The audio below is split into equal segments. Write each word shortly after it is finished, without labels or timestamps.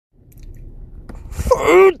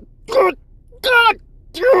God, God,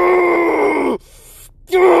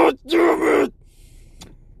 God damn it!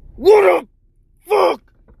 What a fuck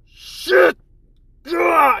shit!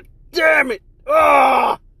 God damn it!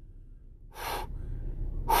 Ah!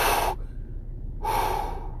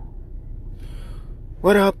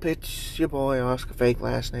 What up? It's your boy Oscar, fake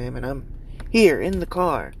last name, and I'm here in the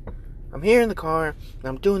car. I'm here in the car, and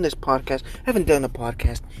I'm doing this podcast. I haven't done a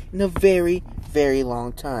podcast in a very, very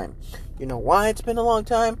long time. You know why it's been a long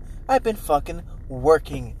time? I've been fucking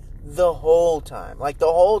working the whole time. Like,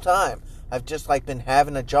 the whole time. I've just, been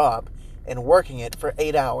having a job and working it for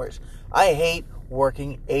 8 hours. I hate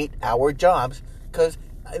working 8-hour jobs because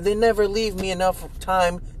they never leave me enough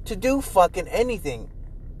time to do fucking anything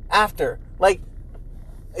after.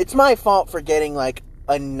 It's my fault for getting,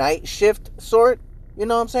 a night shift sort. You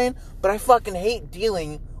know what I'm saying? But I fucking hate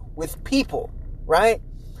dealing with people, right?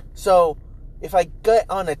 So, if I get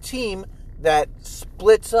on a team that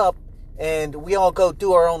splits up and we all go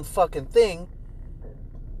do our own fucking thing,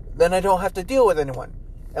 then I don't have to deal with anyone.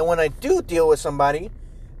 And when I do deal with somebody,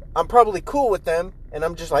 I'm probably cool with them, and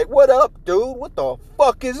I'm just like, what up, dude? What the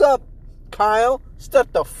fuck is up, Kyle?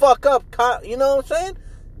 Step the fuck up, Kyle. You know what I'm saying?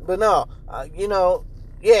 But no,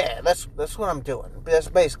 yeah, that's what I'm doing. That's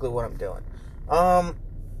basically what I'm doing. I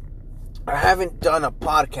haven't done a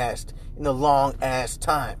podcast in a long ass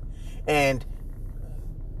time, and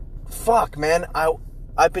fuck, man,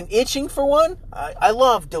 I've been itching for one. I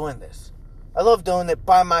love doing this. I love doing it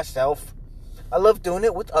by myself. I love doing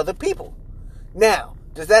it with other people. Now,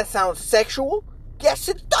 does that sound sexual? Yes,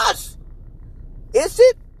 it does. Is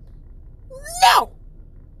it? No.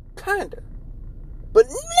 Kinda. But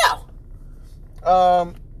no.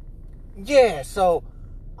 Yeah, so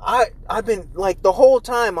I've been, the whole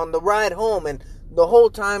time on the ride home and the whole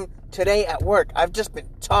time today at work, I've just been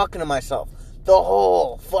talking to myself the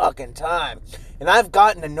whole fucking time. And I've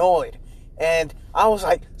gotten annoyed. And I was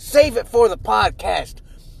like, save it for the podcast.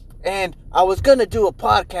 And I was going to do a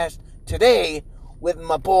podcast today with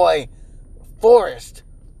my boy Forrest.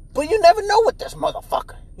 But you never know with this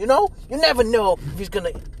motherfucker, you know? You never know if he's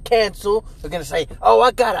going to cancel or going to say, oh,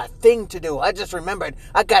 I got a thing to do. I just remembered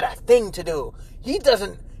I got a thing to do. He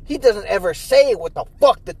doesn't ever say what the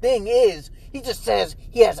fuck the thing is. He just says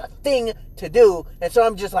he has a thing to do. And so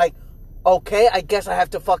I'm just like, okay, I guess I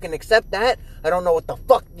have to fucking accept that. I don't know what the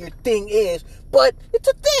fuck your thing is, but it's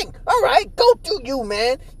a thing. All right, go do you,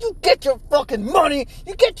 man. You get your fucking money.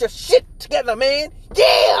 You get your shit together, man.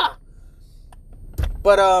 Yeah.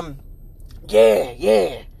 But, yeah.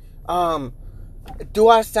 Do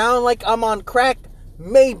I sound like I'm on crack?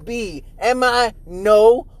 Maybe. Am I?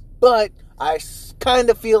 No. But I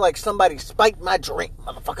kind of feel like somebody spiked my drink,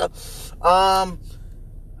 motherfucker.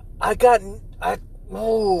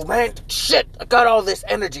 Oh, man, shit. I got all this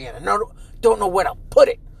energy and I don't know where to put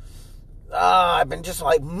it. I've been just,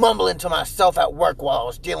 mumbling to myself at work while I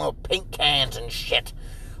was dealing with paint cans and shit.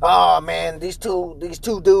 Oh, man, these two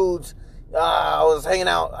dudes, I was hanging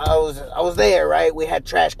out. I was there, right? We had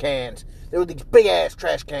trash cans. There were these big-ass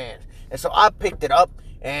trash cans. And so I picked it up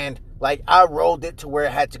and, I rolled it to where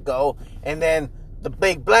it had to go. And then the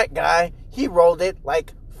big black guy, he rolled it,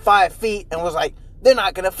 5 feet and was like, they're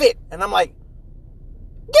not going to fit. And I'm like,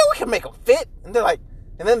 yeah, we can make them fit. And they're like,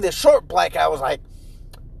 and then the short black guy was like,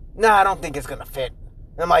 nah, I don't think it's going to fit.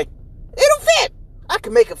 And I'm like, it'll fit. I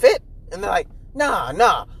can make it fit. And they're like,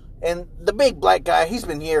 nah. And the big black guy, he's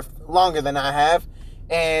been here longer than I have.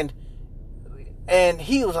 And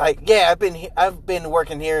he was like, yeah, I've been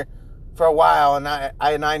working here for a while, and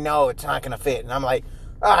I know it's not going to fit. And I'm like,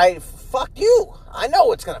 all right, fuck you. I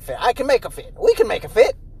know it's going to fit. I can make a fit. We can make a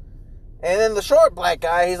fit. And then the short black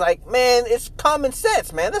guy, he's like, man, it's common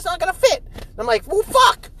sense, man. That's not going to fit. And I'm like, well,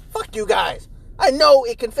 fuck you guys. I know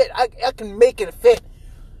it can fit. I can make it fit.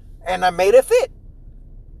 And I made it fit.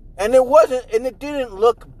 And it didn't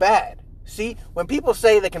look bad. See, when people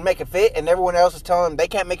say they can make it fit and everyone else is telling them they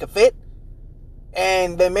can't make it fit,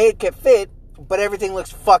 and they make it fit, but everything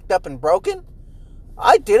looks fucked up and broken,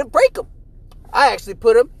 I didn't break them. I actually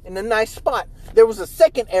put them in a nice spot. There was a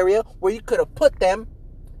second area where you could have put them,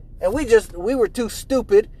 and we were too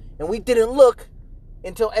stupid, and we didn't look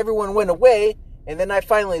until everyone went away, and then I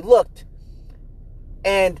finally looked,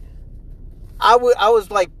 and I was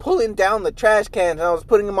pulling down the trash cans, and I was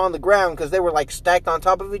putting them on the ground, because they were stacked on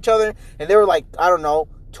top of each other, and they were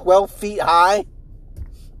 12 feet high.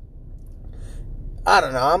 I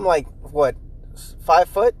don't know, I'm 5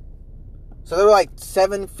 foot? So they were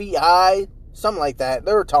 7 feet high, something like that.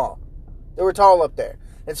 They were tall. They were tall up there.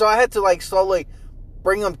 And so I had to slowly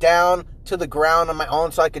bring them down to the ground on my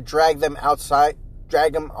own so I could drag them outside,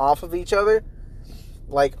 drag them off of each other.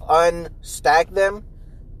 like, unstack them.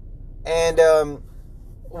 And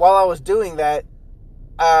while I was doing that,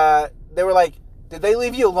 they were like, did they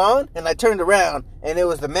leave you alone? And I turned around, and it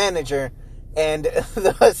was the manager and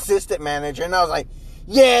the assistant manager. And I was like,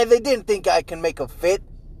 yeah, they didn't think I can make a fit,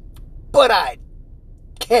 but I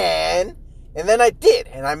can. And then I did,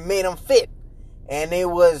 and I made them fit. And it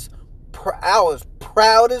was, I was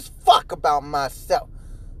proud as fuck about myself.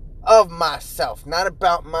 Of myself. Not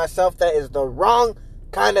about myself. That is the wrong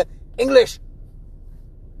kind of English,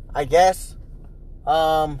 I guess.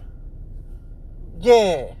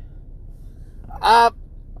 Yeah. I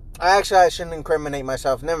shouldn't incriminate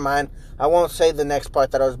myself. Never mind. I won't say the next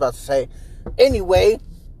part that I was about to say. Anyway,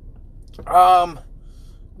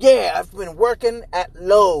 yeah, I've been working at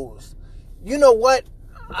Lowe's. You know what?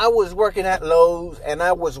 I was working at Lowe's, and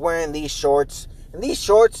I was wearing these shorts. And these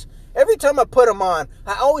shorts, every time I put them on,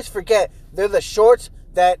 I always forget they're the shorts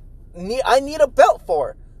that I need a belt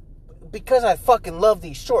for. Because I fucking love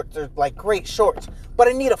these shorts. They're like great shorts. But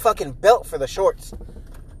I need a fucking belt for the shorts.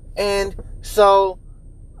 And so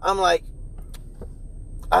I'm like,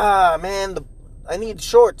 man, I need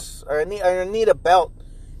shorts. Or I need a belt.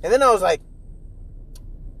 And then I was like,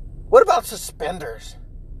 what about suspenders?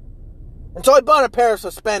 And so I bought a pair of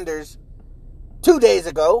suspenders 2 days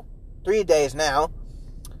ago. 3 days now.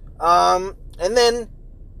 And then,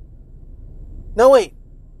 no, wait.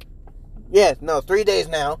 Yeah, no, 3 days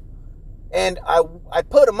now. And I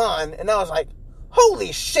put them on, and I was like,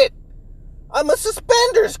 holy shit, I'm a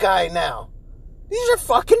suspenders guy now. These are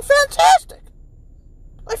fucking fantastic.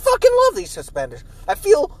 I fucking love these suspenders. I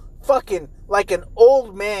feel fucking like an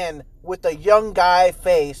old man with a young guy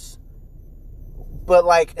face, but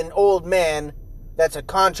like an old man that's a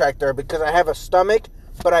contractor, because I have a stomach,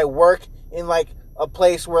 but I work in like a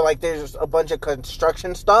place where like there's a bunch of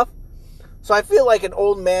construction stuff. So I feel like an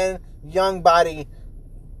old man, young body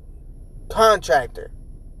contractor.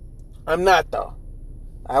 I'm not, though.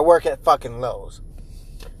 I work at fucking Lowe's.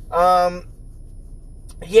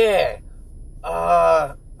 Yeah.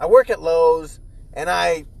 I work at Lowe's, and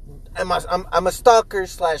I'm a stalker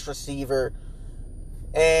 / receiver,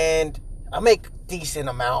 and I make decent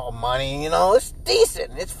amount of money. You know, it's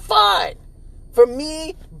decent. It's fine. For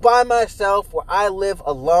me, by myself, where I live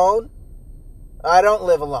alone, I don't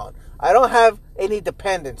live alone. I don't have any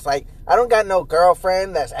dependents. Like, I don't got no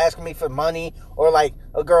girlfriend that's asking me for money, or like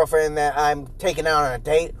a girlfriend that I'm taking out on a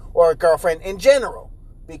date, or a girlfriend in general,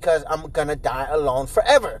 because I'm gonna die alone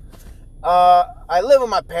forever. I live with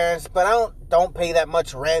my parents, but I don't pay that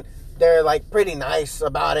much rent. They're like pretty nice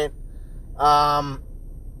about it.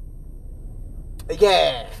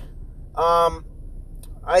 Yeah.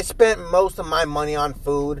 I spent most of my money on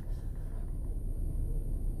food.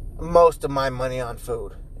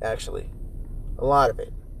 Actually. A lot of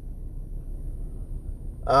it.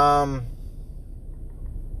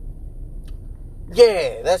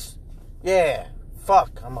 Yeah.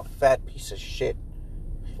 Fuck, I'm a fat piece of shit.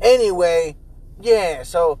 Anyway, yeah,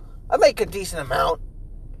 so I make a decent amount.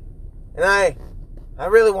 And I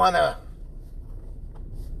really want to...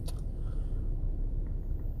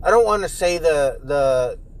 I don't want to say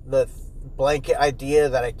the blanket idea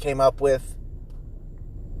that I came up with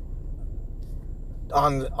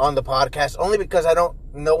on the podcast, only because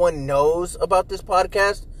no one knows about this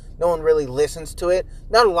podcast. No one really listens to it.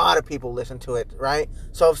 Not a lot of people listen to it, right?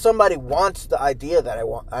 So if somebody wants the idea that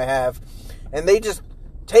I have, and they just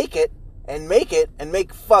take it and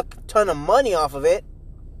make fuck ton of money off of it,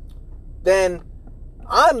 then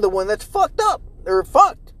I'm the one that's fucked up, or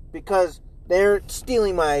fucked, because they're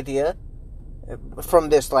stealing my idea from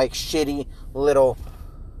this like shitty little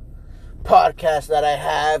podcast that I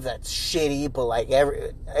have that's shitty, but like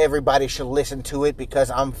everybody should listen to it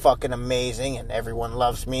because I'm fucking amazing and everyone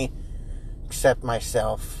loves me except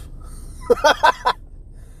myself.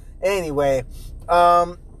 Anyway,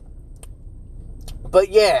 but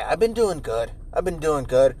yeah, I've been doing good.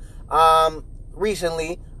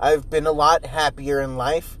 Recently I've been a lot happier in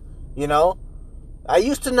life, you know. I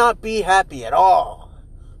used to not be happy at all,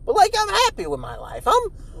 but like I'm happy with my life.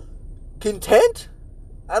 I'm content.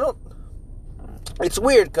 It's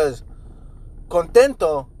weird because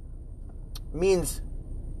contento means,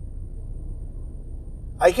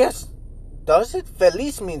 I guess, does it?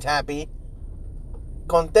 Feliz means happy.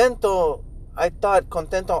 Contento, I thought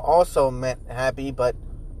contento also meant happy, but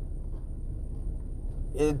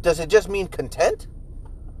does it just mean content?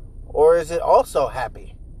 Or is it also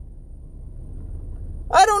happy?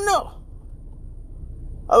 I don't know.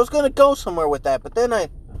 I was going to go somewhere with that, but then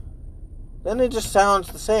it just sounds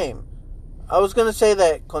the same. I was going to say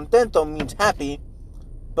that contento means happy,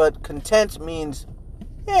 but content means,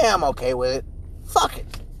 yeah, I'm okay with it. Fuck it.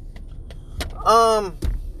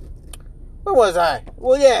 Where was I?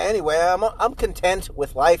 Well, yeah, anyway, I'm content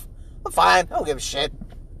with life. I'm fine. I don't give a shit.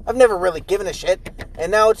 I've never really given a shit.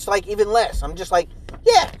 And now it's like even less. I'm just like,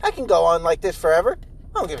 yeah, I can go on like this forever.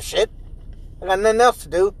 I don't give a shit. I got nothing else to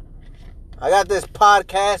do. I got this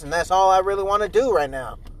podcast, and that's all I really want to do right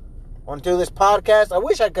now. I want to do this podcast. I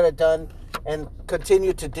wish I could have done and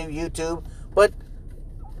continue to do YouTube, but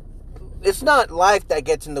it's not life that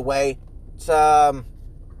gets in the way. It's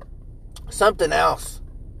something else.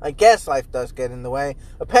 I guess life does get in the way.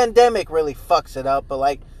 A pandemic really fucks it up, but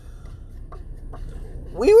like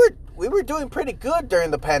we were doing pretty good during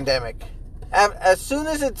the pandemic. As soon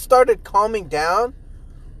as it started calming down,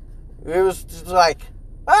 it was just like,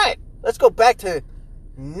 all right, let's go back to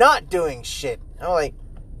not doing shit. I'm like,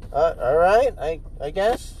 all right, I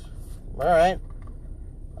guess, all right.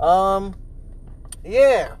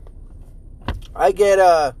 Yeah, I get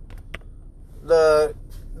the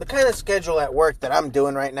kind of schedule at work that I'm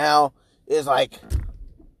doing right now is like,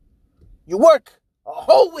 you work a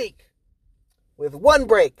whole week with one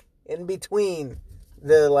break in between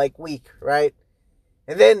the like week, right?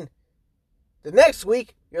 And then the next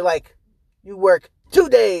week, you're like, you work 2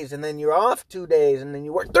 days, and then you're off 2 days, and then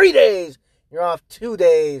you work 3 days, you're off 2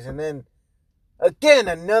 days, and then again,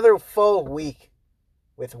 another full week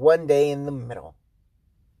with 1 day in the middle.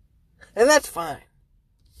 And that's fine.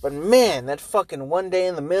 But man, that fucking 1 day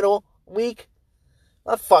in the middle week,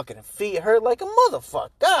 my fucking feet hurt like a motherfucker.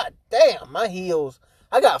 God damn, my heels.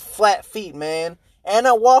 I got flat feet, man. And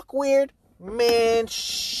I walk weird. Man,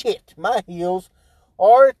 shit. My heels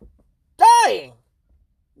are dying.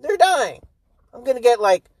 They're dying. I'm gonna get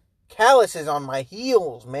like calluses on my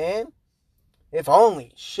heels, man. If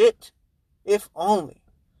only. Shit. If only.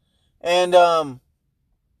 And,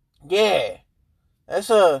 yeah. That's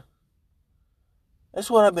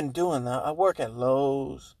what I've been doing now. I work at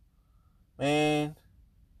Lowe's. Man.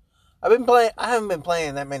 I haven't been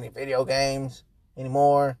playing that many video games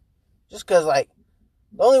anymore. Just cause like,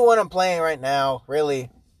 the only one I'm playing right now, really,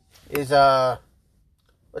 is,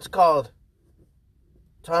 what's it called?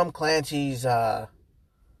 Tom Clancy's, I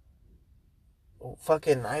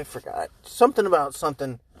forgot. Something about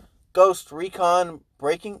something. Ghost Recon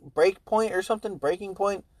Breakpoint or something? Breaking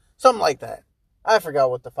Point? Something like that. I forgot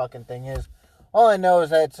what the fucking thing is. All I know is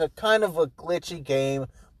that it's a kind of a glitchy game,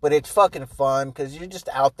 but it's fucking fun, because you're just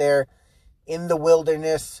out there in the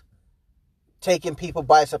wilderness, taking people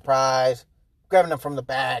by surprise, grabbing them from the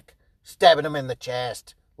back, stabbing them in the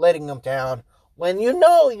chest, letting them down, when you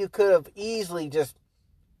know you could have easily just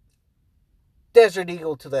Desert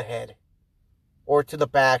Eagle to the head, or to the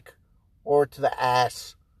back, or to the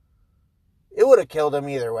ass. It would have killed him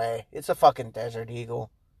either way. It's a fucking Desert Eagle.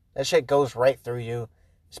 That shit goes right through you,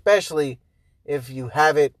 especially if you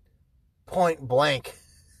have it point blank.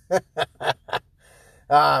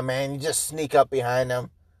 Man, you just sneak up behind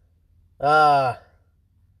them. I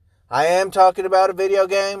am talking about a video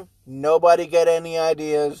game. Nobody get any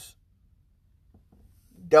ideas.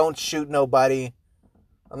 Don't shoot nobody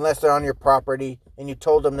unless they're on your property and you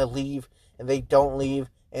told them to leave and they don't leave,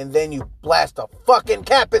 and then you blast a fucking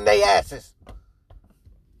cap in their asses.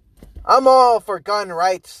 I'm all for gun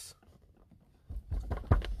rights.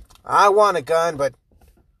 I want a gun, but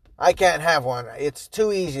I can't have one. It's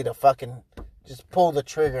too easy to fucking just pull the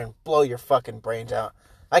trigger and blow your fucking brains out.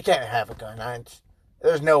 I can't have a gun.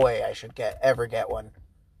 There's no way I should ever get one.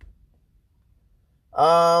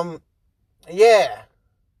 Yeah.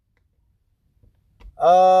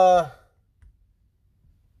 Alright.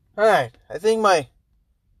 I think my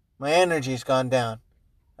energy's gone down.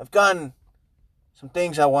 I've gotten some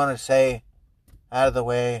things I want to say out of the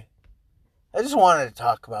way. I just wanted to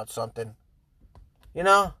talk about something. You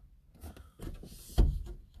know?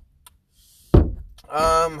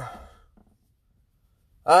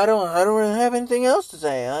 I don't really have anything else to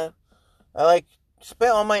say. I like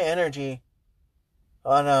spent all my energy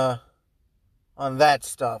on that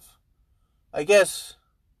stuff. I guess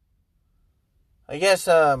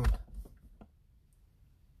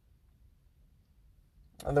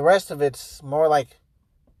and the rest of it's more like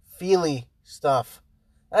feely stuff.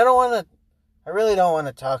 I really don't want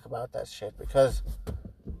to talk about that shit because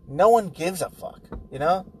no one gives a fuck, you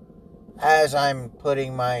know? As I'm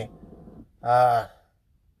putting my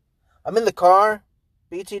I'm in the car,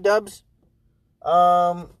 BT dubs.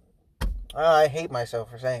 I hate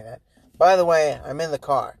myself for saying that. By the way, I'm in the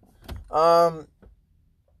car. I'm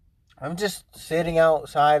just sitting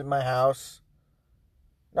outside my house.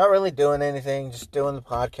 Not really doing anything, just doing the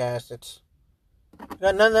podcast.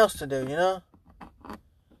 Got nothing else to do, you know?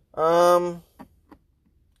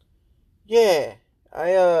 Yeah.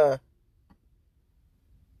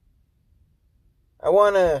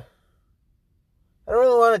 don't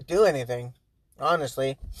really want to do anything,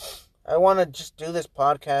 honestly. I want to just do this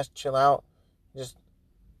podcast, chill out.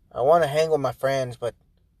 I want to hang with my friends, but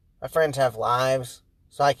my friends have lives,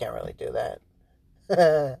 so I can't really do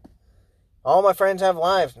that. All my friends have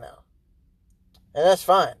lives now, and that's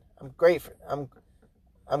fine.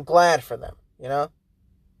 I'm glad for them, you know?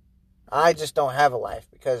 I just don't have a life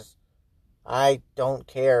because I don't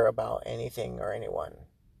care about anything or anyone.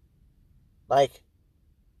 Like,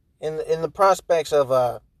 in the prospects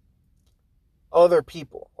of other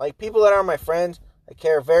people. Like, people that are my friends, I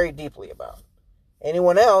care very deeply about.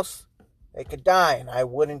 Anyone else, they could die, and I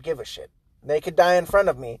wouldn't give a shit. They could die in front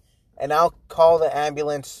of me, and I'll call the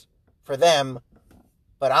ambulance for them,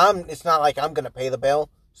 but it's not like I'm going to pay the bill.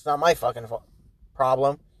 It's not my fucking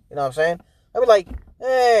problem. You know what I'm saying? I'd be like,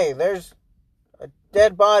 hey, there's a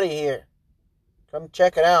dead body here. Come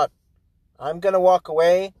check it out. I'm going to walk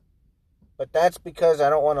away, but that's because I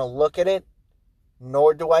don't want to look at it,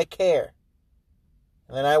 nor do I care.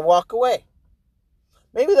 And then I walk away.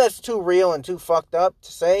 Maybe that's too real and too fucked up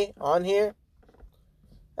to say on here.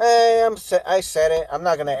 Hey, I said it. I'm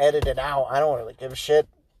not going to edit it out. I don't really give a shit.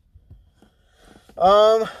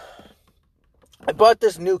 I bought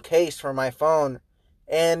this new case for my phone,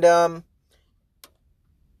 and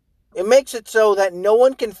it makes it so that no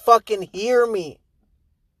one can fucking hear me.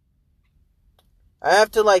 I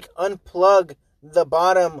have to, like, unplug the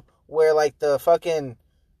bottom where, like, the fucking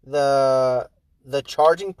the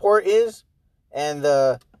charging port is, and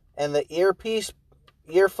the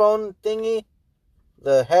earphone thingy,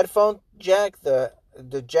 the headphone jack, the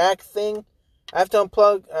jack thing. I have to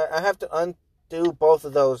unplug. I have to undo both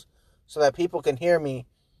of those so that people can hear me,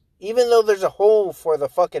 even though there's a hole for the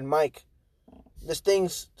fucking mic. This thing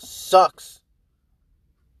sucks,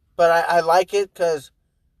 but I like it because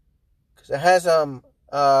it has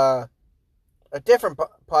a different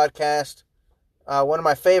podcast. One of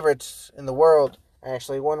my favorites in the world,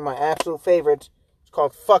 actually, one of my absolute favorites. It's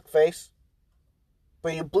called Fuckface,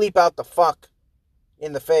 but you bleep out the fuck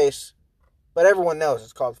in the face, but everyone knows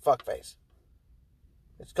it's called Fuckface.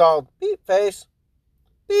 It's called Beep Face,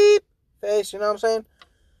 Beep Face. You know what I'm saying?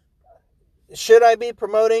 Should I be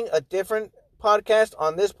promoting a different podcast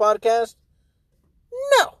on this podcast?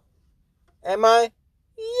 No. Am I?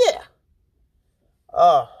 Yeah.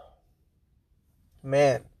 Oh,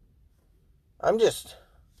 man. I'm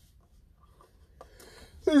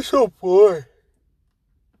so bored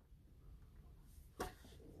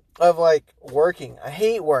of, like, working. I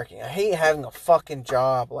hate working. I hate having a fucking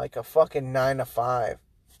job, like a fucking 9 to 5.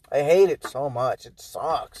 I hate it so much. It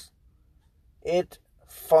sucks. It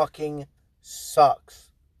fucking sucks.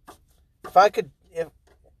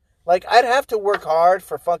 I'd have to work hard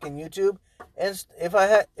for fucking YouTube, and if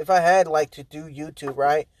I had like to do YouTube,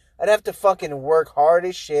 right, I'd have to fucking work hard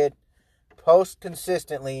as shit, post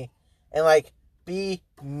consistently, and, like, be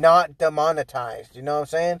not demonetized. You know what I'm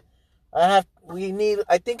saying?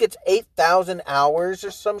 I think it's 8,000 hours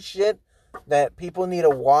or some shit that people need to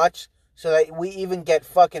watch so that we even get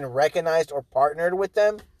fucking recognized or partnered with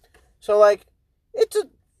them. So, like,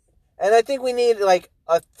 and I think we need, like,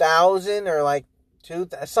 1,000 or, like,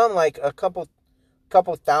 some, like, a couple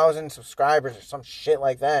thousand subscribers or some shit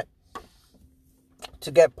like that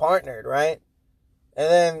to get partnered, right? And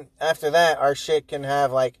then after that, our shit can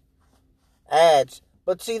have, like, ads.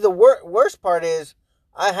 But see, the worst part is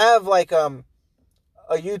I have, like, a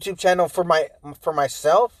YouTube channel for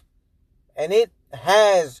myself, and it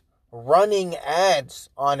has running ads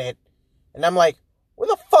on it. And I'm like, where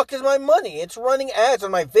the fuck is my money? It's running ads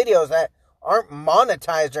on my videos that aren't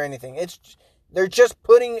monetized or anything. They're just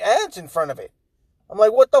putting ads in front of it. I'm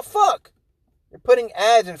like, what the fuck? You're putting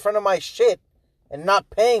ads in front of my shit and not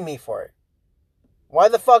paying me for it. Why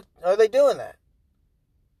the fuck are they doing that?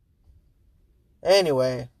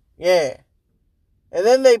 Anyway, yeah. And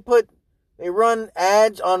then they run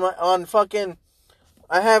ads on fucking,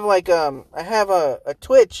 I have a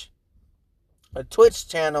Twitch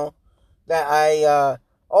channel that I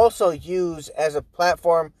also use as a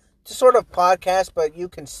platform to sort of podcast, but you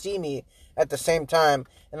can see me at the same time,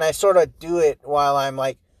 and I sort of do it while I'm,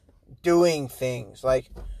 like, doing things. Like,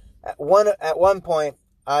 at one point,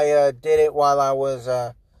 I did it while I was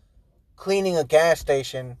cleaning a gas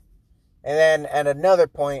station, and then at another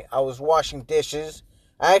point, I was washing dishes.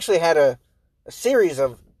 I actually had a series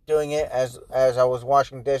of doing it as I was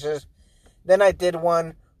washing dishes. Then I did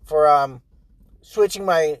one for switching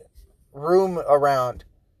my room around,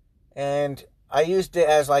 and I used it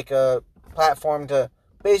as, like, a platform to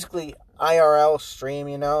basically IRL stream,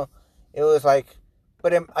 you know. It was like,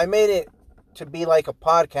 but I made it to be like a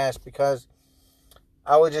podcast because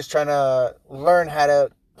I was just trying to learn how to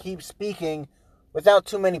keep speaking without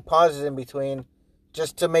too many pauses in between,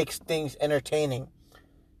 just to make things entertaining.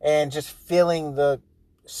 And just filling the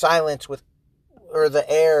silence with, or the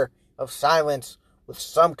air of silence with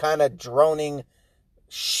some kind of droning,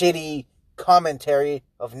 shitty commentary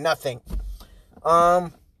of nothing.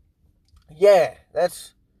 Yeah,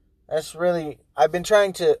 that's really, I've been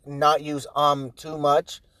trying to not use too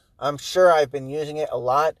much. I'm sure I've been using it a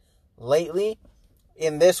lot lately,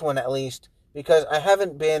 in this one at least, because I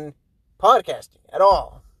haven't been podcasting at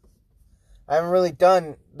all. I haven't really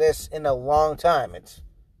done this in a long time. It's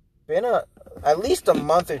been at least a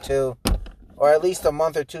month or two,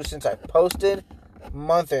 since I posted.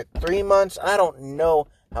 Month or 3 months. I don't know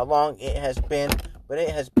how long it has been, but it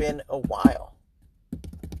has been a while.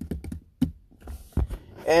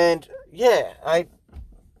 And yeah, I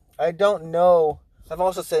don't know. I've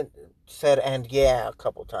also said and yeah a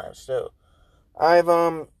couple times too.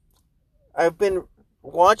 I've been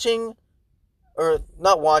watching, or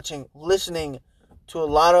not watching, listening to a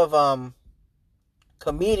lot of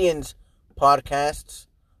comedians podcasts,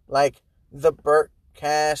 like the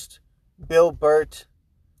Burtcast, Bill Burt.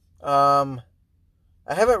 I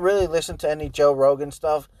haven't really listened to any Joe Rogan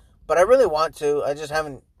stuff, but I really want to. I just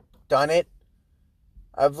haven't done it.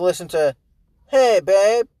 I've listened to Hey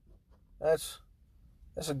Babe. That's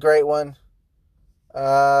a great one.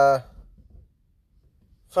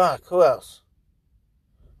 Fuck, who else?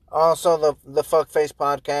 Also the Fuckface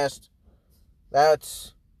podcast.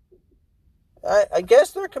 That's, I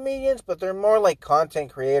guess they're comedians, but they're more like content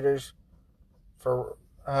creators. More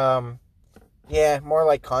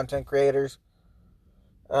like content creators.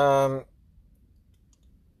 Let's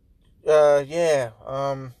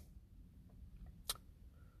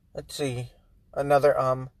see. Another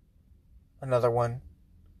one.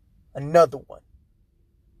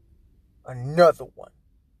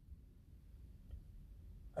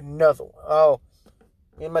 Oh,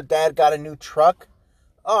 me and my dad got a new truck.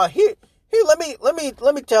 Oh, here, let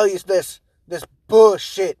me tell you this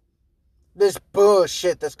bullshit. This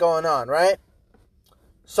bullshit that's going on, right?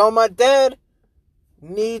 So my dad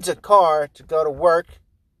needs a car to go to work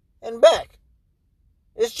and back.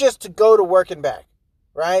 It's just to go to work and back,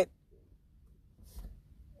 right?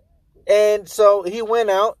 And so he went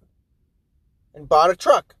out and bought a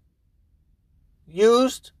truck.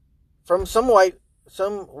 Used from some white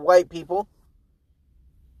people.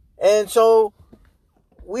 And so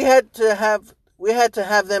we had to have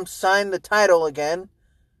them sign the title again,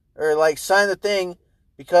 or like sign the thing,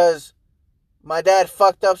 because my dad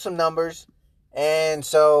fucked up some numbers, and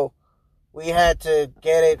so we had to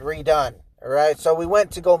get it redone. Alright, so we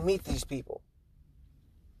went to go meet these people.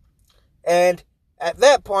 And at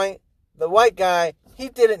that point, the white guy, he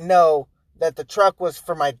didn't know that the truck was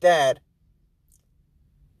for my dad.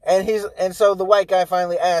 And so the white guy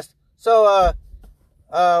finally asked, so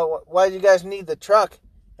why do you guys need the truck?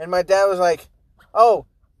 And my dad was like, oh,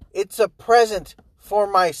 it's a present for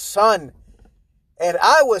my son. And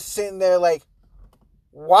I was sitting there like,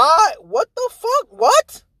 why? What the fuck?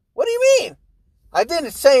 What? What do you mean? I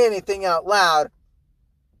didn't say anything out loud,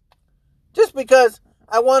 just because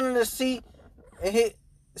I wanted to see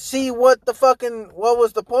what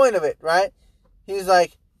was the point of it, right? He's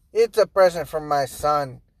like, it's a present from my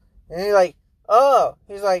son. And he's like, oh,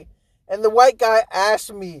 and the white guy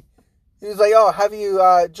asked me, he was like, oh, have you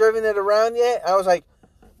driven it around yet? I was like,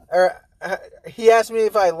 he asked me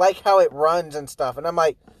if I like how it runs and stuff. And I'm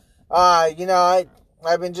like, I've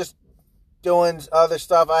been just doing other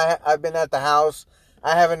stuff. I've been at the house.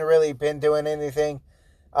 I haven't really been doing anything.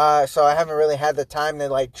 So I haven't really had the time to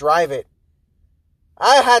like drive it.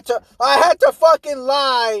 I had to fucking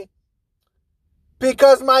lie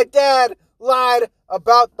because my dad lied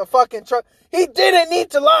about the fucking truck. He didn't need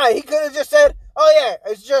to lie. He could have just said, oh yeah,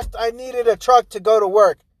 it's just I needed a truck to go to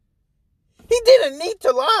work. He didn't need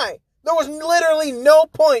to lie. There was literally no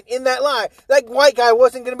point in that lie. That white guy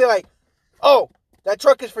wasn't going to be like, oh, that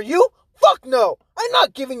truck is for you? Fuck no. I'm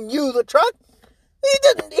not giving you the truck. He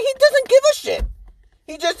doesn't give a shit.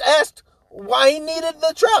 He just asked why he needed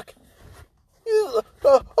the truck.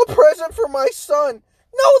 A present for my son.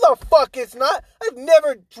 No, the fuck it's not. I've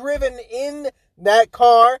never driven in that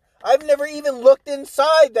car. I've never even looked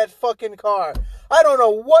inside that fucking car. I don't know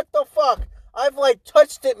what the fuck. I've like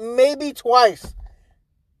touched it maybe twice.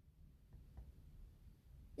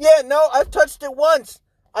 Yeah, no, I've touched it once.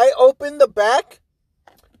 I opened the back,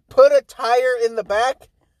 put a tire in the back,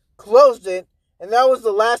 closed it, and that was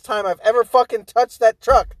the last time I've ever fucking touched that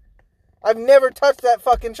truck. I've never touched that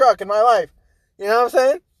fucking truck in my life. You know what I'm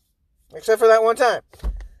saying? Except for that one time.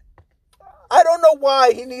 I don't know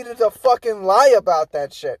why he needed to fucking lie about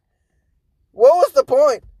that shit. What was the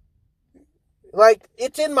point? Like,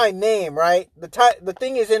 it's in my name, right? The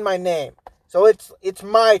thing is in my name. So it's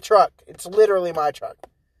my truck. It's literally my truck.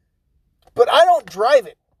 But I don't drive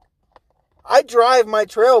it. I drive my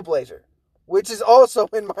Trailblazer, which is also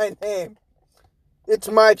in my name. It's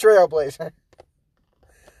my Trailblazer.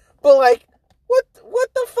 But like,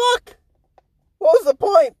 what the fuck? What was the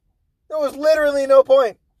point? There was literally no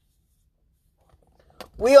point.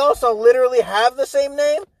 We also literally have the same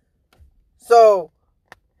name. So,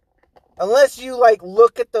 unless you like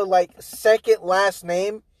look at the like second last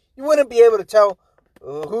name, you wouldn't be able to tell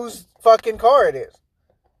whose fucking car it is.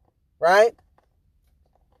 Right?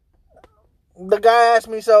 The guy asked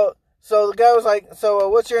me, so the guy was like, so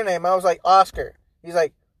what's your name? I was like, Oscar. He's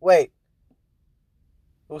like, wait.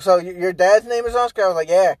 So your dad's name is Oscar? I was like,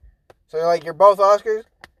 yeah. So like, you're both Oscars?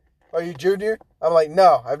 Are you Junior? I'm like,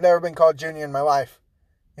 no, I've never been called Junior in my life.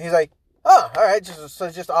 And he's like, oh, all right,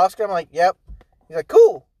 just Oscar? I'm like, yep. He's like,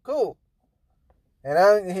 cool. And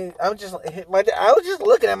I was just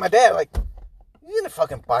looking at my dad like, you didn't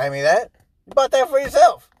fucking buy me that. You bought that for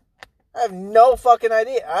yourself. I have no fucking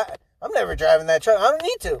idea. I'm never driving that truck. I don't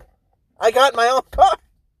need to. I got my own car.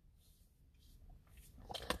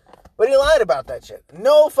 But he lied about that shit.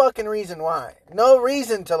 No fucking reason why. No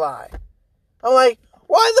reason to lie. I'm like,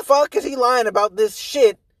 why the fuck is he lying about this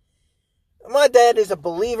shit? My dad is a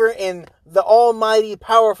believer in the almighty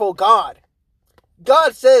powerful God.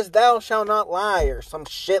 God says thou shalt not lie or some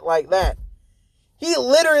shit like that. He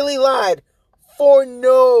literally lied for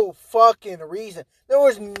no fucking reason. There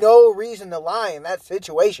was no reason to lie in that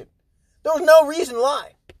situation. There was no reason to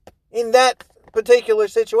lie in that particular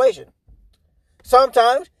situation.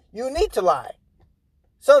 Sometimes you need to lie.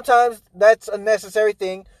 Sometimes that's a necessary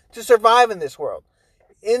thing to survive in this world.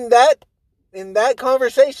 In that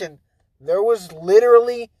conversation, there was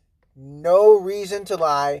literally no reason to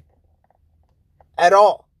lie at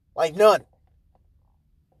all. Like none.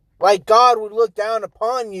 Like God would look down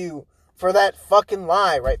upon you for that fucking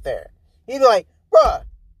lie right there. He'd be like, bruh,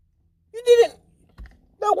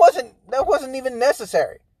 that wasn't even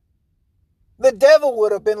necessary. The devil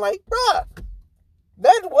would have been like, bruh,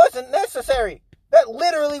 that wasn't necessary. That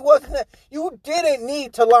literally wasn't. You didn't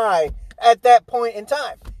need to lie at that point in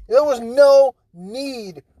time. There was no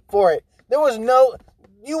need for it.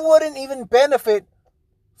 You wouldn't even benefit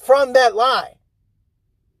from that lie.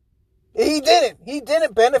 He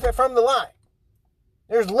didn't benefit from the lie.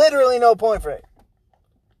 There's literally no point for it.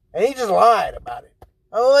 And he just lied about it.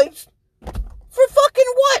 I'm like, for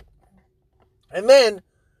fucking what? And then,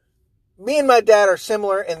 me and my dad are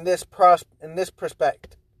similar in this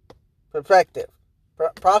perspective.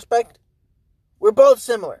 Prospect? We're both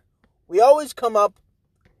similar. We always come up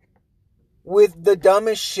with the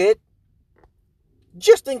dumbest shit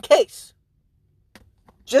just in case.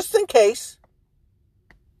 Just in case.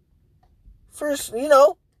 For an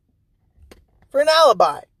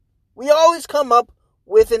alibi. We always come up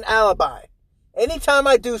with an alibi. Anytime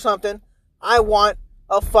I do something, I want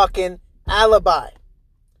a fucking alibi.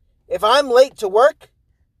 If I'm late to work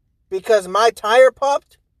because my tire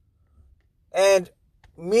popped and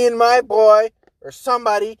me and my boy or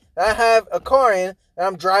somebody that I have a car in and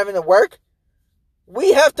I'm driving to work,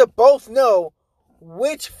 we have to both know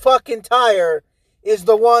which fucking tire is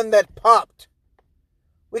the one that popped.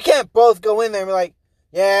 We can't both go in there and be like,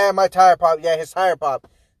 yeah, my tire popped. Yeah, his tire popped.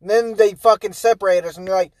 And then they fucking separate us and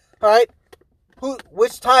be like, all right,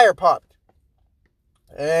 which tire popped?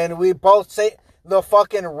 And we both say the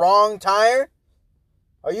fucking wrong tire?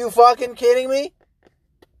 Are you fucking kidding me?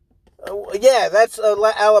 Yeah, that's an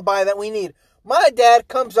alibi that we need. My dad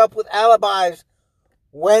comes up with alibis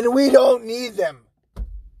when we don't need them.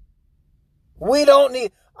 I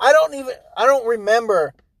don't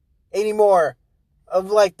remember anymore of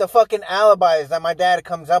like the fucking alibis that my dad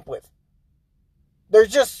comes up with. There's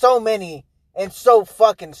just so many and so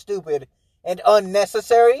fucking stupid and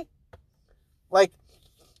unnecessary. Like,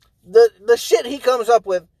 the shit he comes up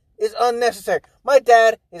with is unnecessary. My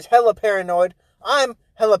dad is hella paranoid. I'm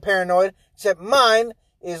hella paranoid. Except mine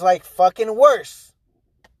is like fucking worse.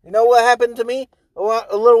 You know what happened to me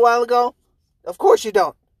a little while ago? Of course you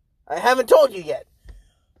don't. I haven't told you yet.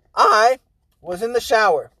 I was in the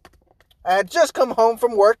shower. I had just come home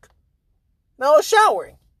from work. And I was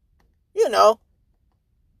showering. You know.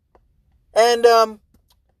 And,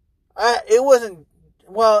 it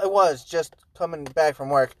was just coming back from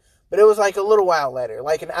work. But it was like a little while later.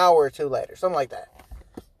 Like an hour or two later. Something like that.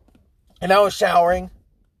 And I was showering.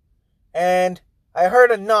 And I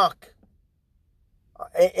heard a knock.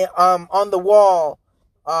 On the wall.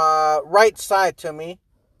 Right side to me.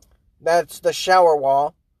 That's the shower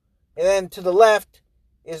wall. And then to the left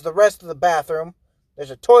is the rest of the bathroom.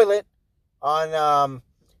 There's a toilet on,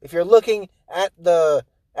 if you're looking at the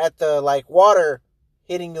like water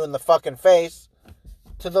hitting you in the fucking face,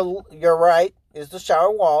 to your right is the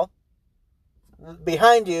shower wall.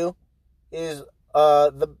 Behind you is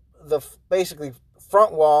the basically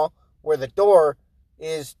front wall where the door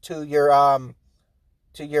is to your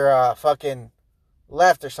fucking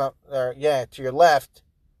left or something. Or, yeah, to your left.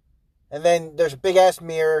 And then there's a big ass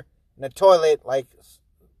mirror and a toilet like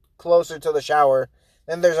closer to the shower.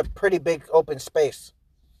 Then there's a pretty big open space,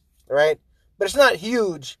 right? But it's not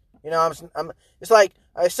huge, you know. It's like,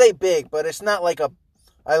 I say big, but it's not like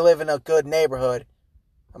I live in a good neighborhood.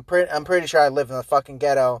 I'm pretty sure I live in the fucking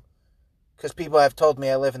ghetto, because people have told me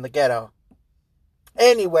I live in the ghetto.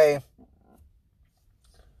 Anyway,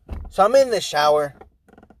 so I'm in the shower,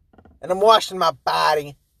 and I'm washing my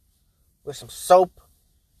body with some soap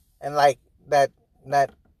and like that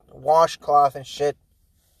washcloth and shit,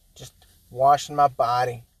 just washing my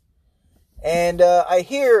body. And I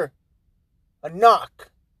hear a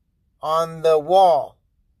knock on the wall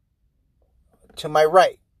to my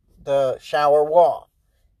right, the shower wall.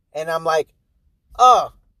 And I'm like,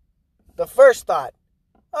 the first thought,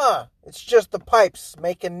 it's just the pipes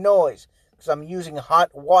making noise because I'm using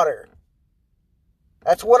hot water.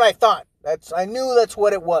 That's what I thought. I knew that's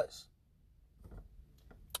what it was.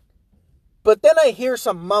 But then I hear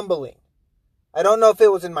some mumbling. I don't know if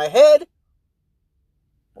it was in my head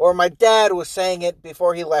or my dad was saying it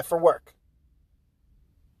before he left for work.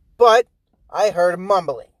 But I heard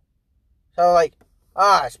mumbling. So I'm like,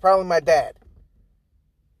 it's probably my dad.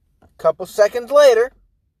 A couple seconds later,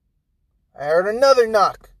 I heard another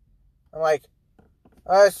knock. I'm like,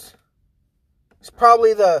 it's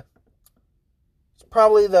probably the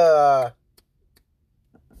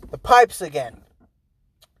pipes again.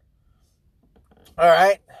 All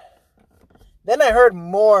right. Then I heard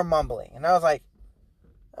more mumbling, and I was like,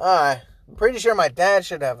 I'm pretty sure my dad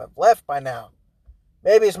should have left by now.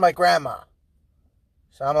 Maybe it's my grandma.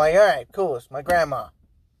 So I'm like, all right, cool, it's my grandma.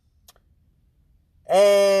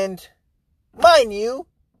 And mind you,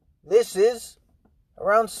 this is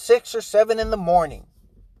around 6 or 7 in the morning.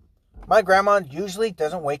 My grandma usually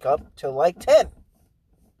doesn't wake up till like 10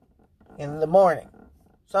 in the morning.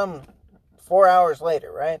 Some 4 hours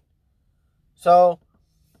later, right? So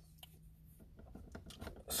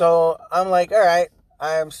I'm like, all right,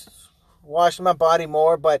 I'm washing my body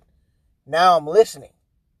more, but now I'm listening.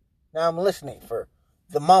 Now I'm listening for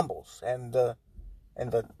the mumbles and the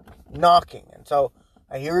knocking. And so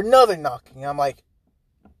I hear another knocking. I'm like,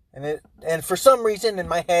 and for some reason in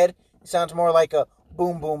my head, it sounds more like a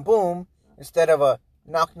boom, boom, boom instead of a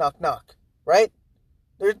knock, knock, knock, right?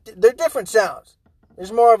 They're different sounds.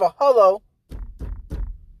 There's more of a hollow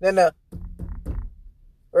than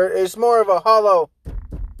or it's more of a hollow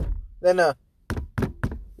than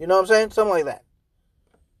you know what I'm saying? Something like that.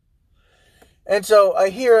 And so I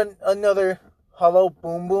hear another hollow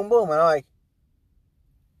boom, boom, boom. And I'm like,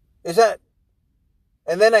 is that?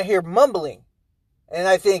 And then I hear mumbling. And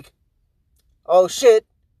I think, oh shit,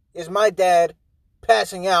 is my dad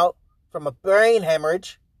passing out from a brain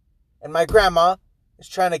hemorrhage? And my grandma is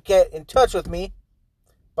trying to get in touch with me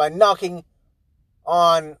by knocking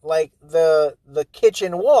on like the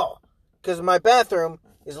kitchen wall. Because my bathroom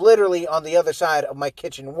is literally on the other side of my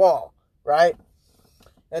kitchen wall, right?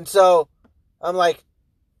 And so I'm like,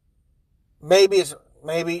 maybe,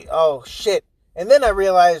 oh shit. And then I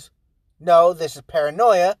realize, no, this is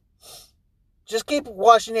paranoia. Just keep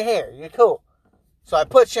washing your hair. You're cool. So I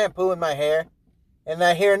put shampoo in my hair, and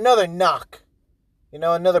I hear another knock. You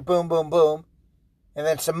know, another boom, boom, boom. And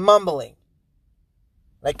then some mumbling.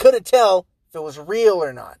 And I couldn't tell if it was real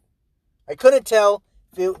or not. I couldn't tell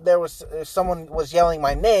if someone was yelling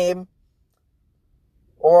my name,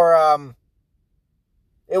 or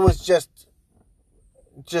it was just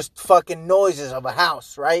fucking noises of a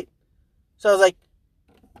house, right? So I was like,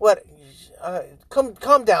 what?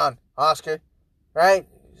 Calm down, Oscar, right?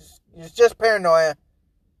 It's just paranoia.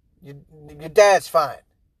 Your dad's fine.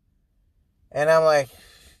 And I'm like,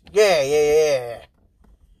 yeah.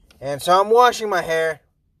 And so I'm washing my hair,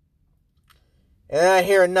 and then I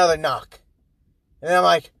hear another knock. And I'm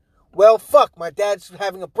like, well, fuck, my dad's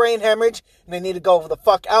having a brain hemorrhage, and I need to go the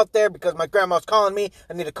fuck out there because my grandma's calling me.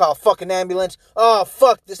 I need to call a fucking ambulance. Oh,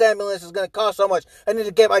 fuck, this ambulance is going to cost so much. I need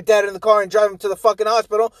to get my dad in the car and drive him to the fucking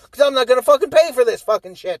hospital because I'm not going to fucking pay for this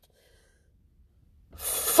fucking shit.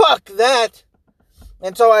 Fuck that.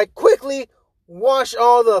 And so I quickly wash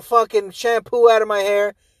all the fucking shampoo out of my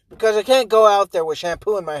hair because I can't go out there with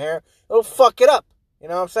shampoo in my hair. It'll fuck it up. You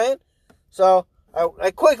know what I'm saying? So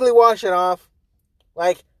I quickly wash it off.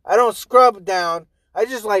 Like, I don't scrub down. I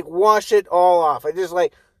just, like, wash it all off. I just,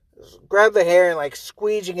 like, grab the hair and, like,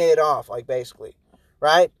 squeegeeing it off, like, basically.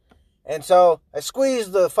 Right? And so, I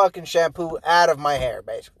squeeze the fucking shampoo out of my hair,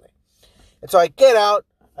 basically. And so, I get out.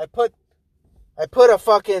 I put a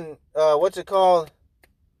fucking, what's it called?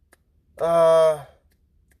 Man,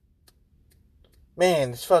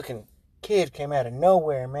 this fucking kid came out of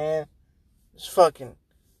nowhere, man. This fucking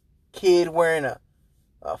kid wearing a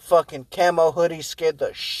fucking camo hoodie scared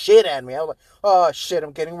the shit out of me. I was like, oh shit,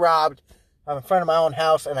 I'm getting robbed. I'm in front of my own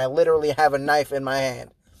house and I literally have a knife in my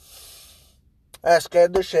hand. That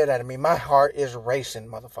scared the shit out of me. My heart is racing,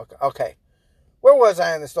 motherfucker. Okay, where was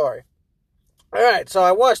I in the story? Alright, so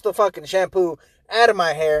I washed the fucking shampoo out of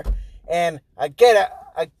my hair and I get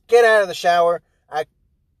out of the shower. I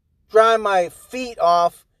dry my feet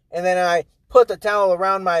off and then I put the towel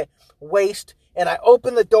around my waist and I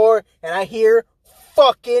open the door and I hear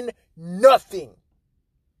fucking nothing.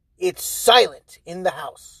 It's silent in the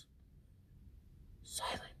house.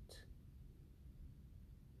 Silent.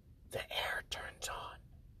 The air turns on.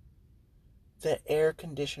 The air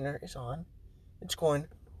conditioner is on. It's going,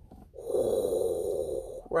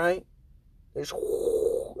 right? There's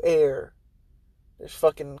air. There's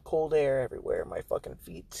fucking cold air everywhere. My fucking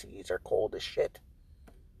feet are cold as shit.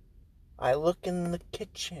 I look in the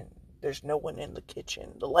kitchen. There's no one in the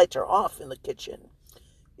kitchen. The lights are off in the kitchen.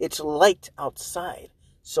 It's light outside.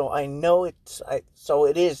 So I know so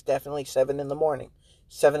it is definitely 7 in the morning.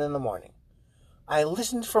 7 in the morning. I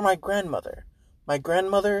listened for my grandmother. My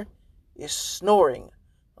grandmother is snoring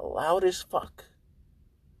loud as fuck.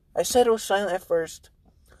 I said it was silent at first,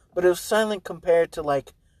 but it was silent compared to,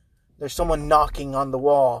 like, there's someone knocking on the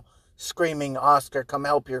wall, screaming, Oscar, come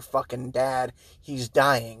help your fucking dad. He's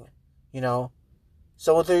dying, you know?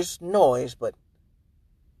 So there's noise, but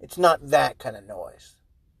it's not that kind of noise.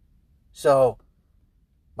 So,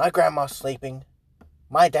 my grandma's sleeping.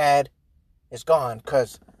 My dad is gone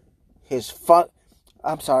because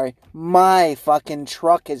my fucking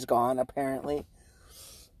truck is gone, apparently.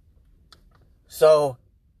 So,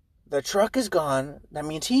 the truck is gone. That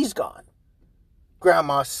means he's gone.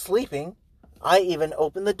 Grandma's sleeping. I even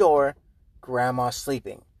open the door. Grandma's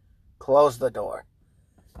sleeping. Close the door.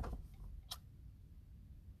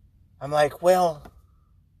 I'm like, well,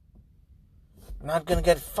 I'm not gonna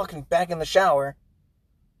get fucking back in the shower.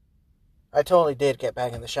 I totally did get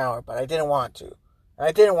back in the shower, but I didn't want to. And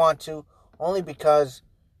I didn't want to only because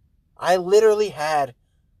I literally had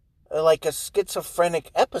like a schizophrenic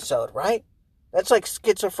episode, right? That's like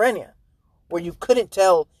schizophrenia, where you couldn't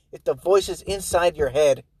tell if the voices inside your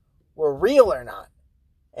head were real or not.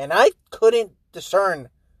 And I couldn't discern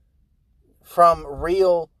from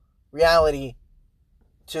reality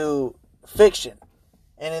to fiction.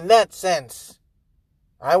 And in that sense,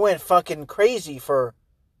 I went fucking crazy for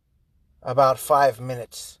about 5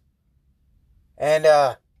 minutes. And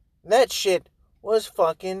that shit was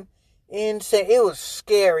fucking insane. It was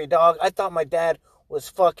scary, dog. I thought my dad was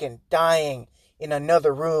fucking dying in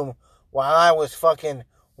another room while I was fucking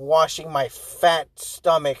washing my fat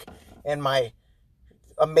stomach and my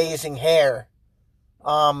amazing hair.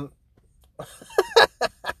 No,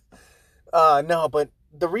 but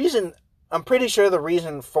I'm pretty sure the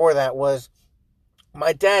reason for that was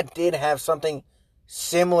my dad did have something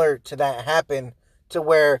similar to that happen, to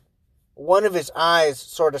where one of his eyes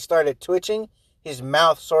sort of started twitching, his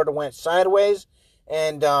mouth sort of went sideways,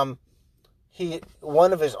 and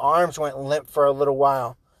one of his arms went limp for a little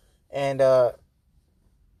while. And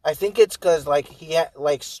I think it's because, like, he had,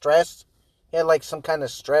 like, stress. He had, like, some kind of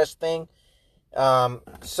stress thing.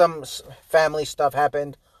 Some family stuff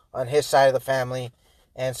happened on his side of the family.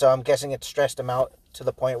 And so I'm guessing it stressed him out to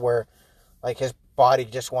the point where, like, his body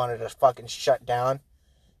just wanted to fucking shut down.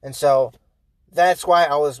 And so that's why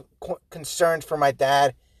I was concerned for my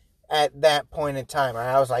dad at that point in time.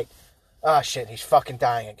 I was like, oh, shit, he's fucking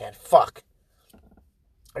dying again. Fuck.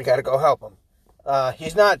 I gotta go help him.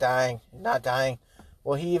 He's not dying. Not dying.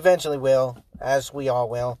 Well, he eventually will, as we all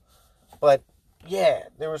will. But, yeah,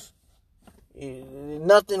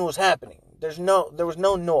 nothing was happening. There was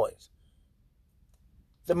no noise.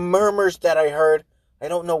 The murmurs that I heard, I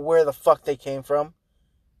don't know where the fuck they came from.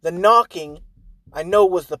 The knocking, I know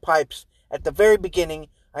was the pipes. At the very beginning,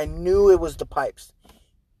 I knew it was the pipes.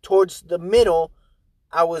 Towards the middle,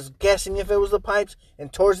 I was guessing if it was the pipes.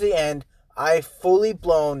 And towards the end, I fully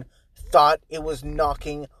blown thought it was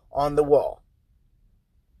knocking on the wall.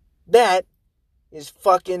 That is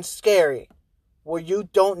fucking scary. Where you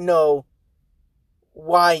don't know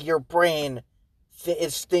why your brain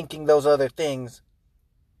is thinking those other things.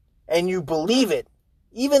 And you believe it.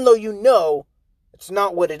 Even though you know it's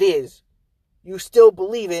not what it is, you still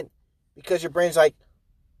believe it because your brain's like,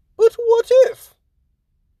 but what if?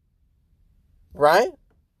 Right?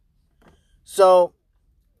 So,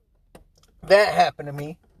 that happened to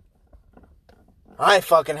me. I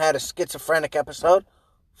fucking had a schizophrenic episode.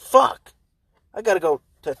 Fuck. I gotta go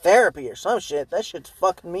to therapy or some shit. That shit's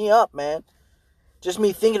fucking me up, man. Just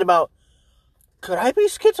me thinking about, could I be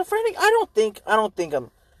schizophrenic? I don't think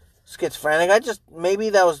I'm schizophrenic. Maybe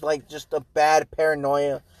that was like just a bad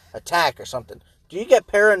paranoia attack or something. Do you get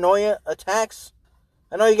paranoia attacks?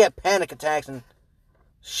 I know you get panic attacks and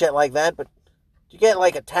shit like that, but do you get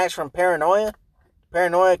like attacks from paranoia?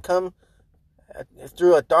 Paranoia come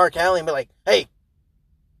through a dark alley and be like, hey,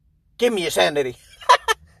 give me your sanity.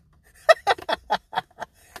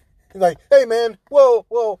 He's like, hey man,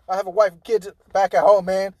 whoa, I have a wife and kids back at home,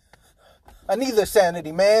 man. I need this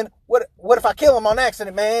sanity, man. What if I kill him on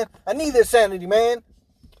accident, man? I need this sanity, man.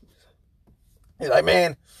 He's like,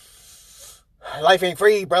 man, life ain't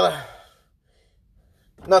free, brother.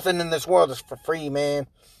 Nothing in this world is for free, man.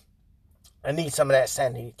 I need some of that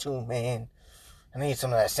sanity too, man. I need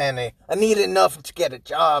some of that sanity. I need enough to get a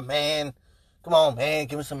job, man. Come on, man,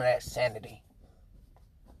 give me some of that sanity.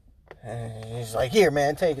 And he's like, here,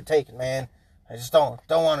 man, take it, man. I just don't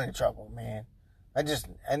want any trouble, man.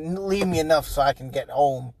 And leave me enough so I can get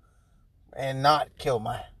home and not kill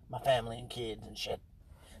my family and kids and shit.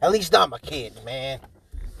 At least not my kids, man.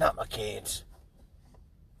 Not my kids.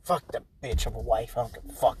 Fuck that bitch of a wife. I don't give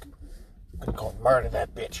a fuck. I'm gonna go murder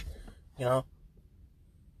that bitch. You know?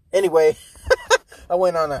 Anyway, I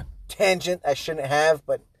went on a tangent I shouldn't have,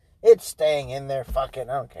 but it's staying in there. Fuck it.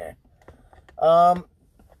 I don't care.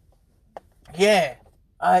 Yeah.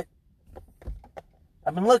 I've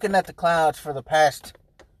been looking at the clouds for the past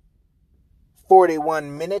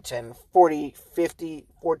 41 minutes and 40, 50,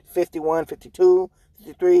 40, 51, 52,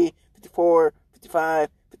 53, 54, 55,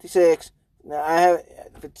 56. Now I have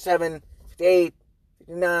 57, 58,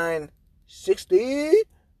 59, 60.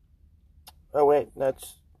 Oh, wait.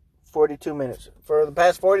 That's 42 minutes. For the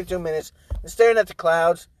past 42 minutes, I'm staring at the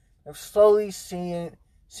clouds. I'm slowly seeing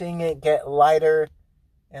it get lighter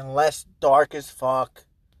and less dark as fuck.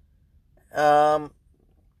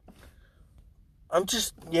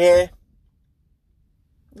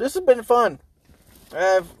 This has been fun. I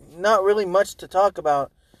have not really much to talk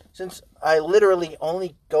about since I literally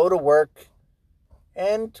only go to work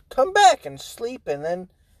and come back and sleep, and then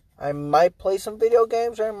I might play some video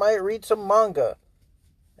games or I might read some manga.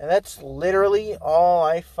 And that's literally all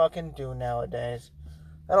I fucking do nowadays.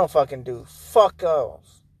 I don't fucking do fuck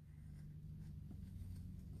else.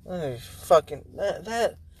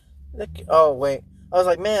 Oh, wait. I was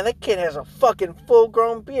like, man, that kid has a fucking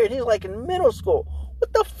full-grown beard. He's like in middle school.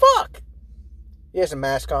 What the fuck? He has a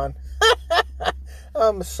mask on.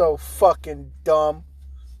 I'm so fucking dumb.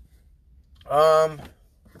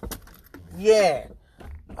 Yeah.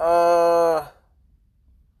 Oh,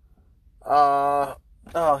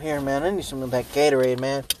 here, man. I need some of that Gatorade,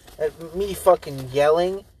 man. Me fucking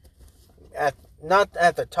yelling not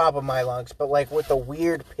at the top of my lungs, but like with the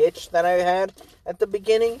weird pitch that I had at the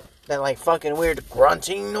beginning. That like fucking weird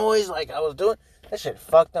grunting noise like I was doing. That shit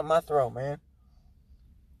fucked up my throat, man.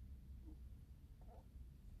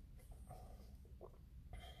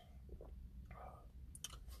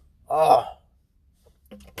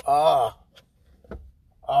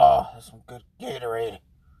 That's some good Gatorade.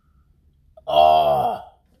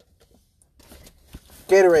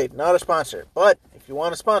 Gatorade, not a sponsor. But if you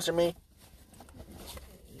want to sponsor me,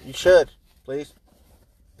 you should, please.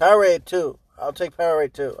 Powerade too. I'll take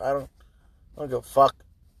Powerade too. I don't give a fuck.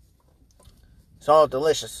 It's all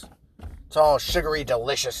delicious. It's all sugary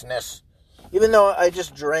deliciousness. Even though I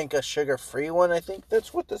just drank a sugar-free one, I think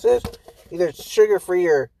that's what this is. Either it's sugar-free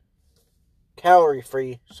or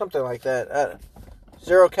calorie-free. Something like that.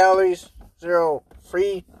 0 calories, 0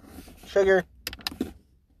 free sugar.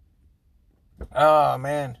 Oh,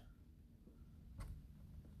 man.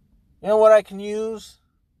 You know what I can use?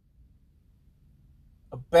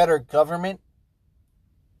 A better government.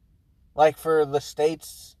 Like for the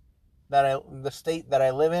state that I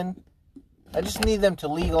live in. I just need them to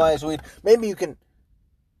legalize weed. Maybe you can,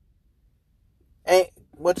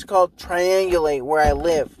 what's it called, triangulate where I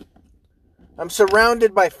live. I'm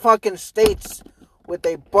surrounded by fucking states with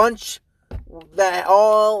a bunch that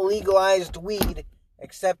all legalized weed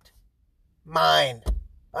except mine.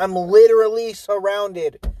 I'm literally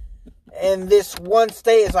surrounded. And this one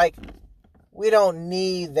state is like, we don't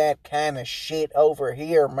need that kind of shit over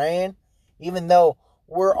here, man. Even though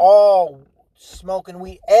we're all smoking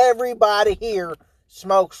weed. Everybody here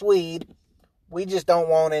smokes weed. We just don't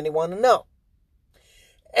want anyone to know.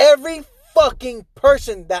 Every fucking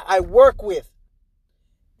person that I work with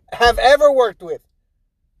have ever worked with.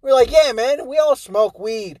 We're like, yeah, man, we all smoke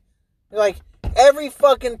weed. We're like, every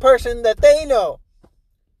fucking person that they know.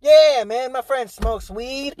 Yeah, man, my friend smokes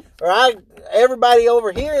weed. Or everybody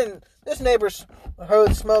over here in this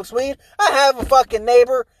neighborhood smokes weed. I have a fucking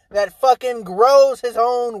neighbor that fucking grows his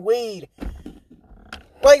own weed.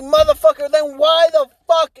 Like, motherfucker, then why the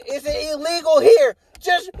fuck is it illegal here?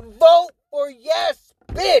 Just vote for yes,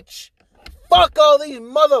 bitch. Fuck all these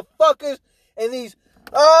motherfuckers and these,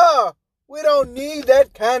 we don't need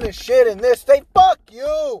that kind of shit in this state. Fuck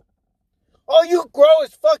you. All you grow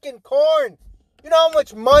is fucking corn. You know how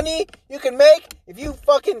much money you can make if you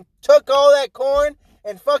fucking took all that corn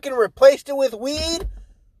and fucking replaced it with weed?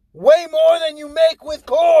 Way more than you make with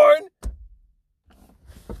corn.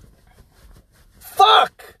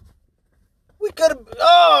 Fuck. We could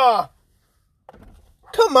have,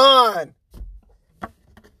 come on.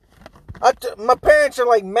 My parents are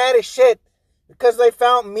like mad as shit because they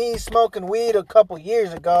found me smoking weed a couple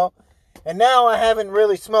years ago. And now I haven't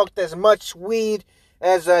really smoked as much weed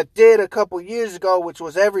as I did a couple years ago, which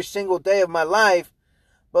was every single day of my life.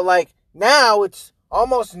 But like now it's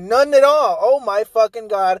almost none at all. Oh my fucking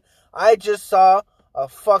God. I just saw a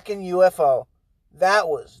fucking UFO. That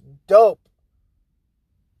was dope.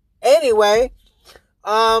 Anyway,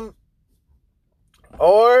 or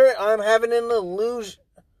I'm having an illusion.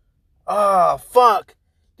 Oh, fuck.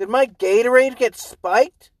 Did my Gatorade get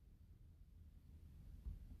spiked?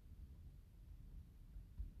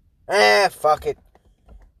 Fuck it.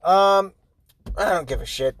 I don't give a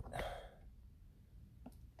shit.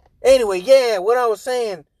 Anyway, yeah, what I was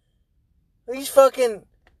saying. These fucking...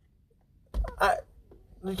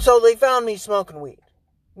 So they found me smoking weed.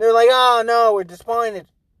 They're like, oh, no, we're disappointed.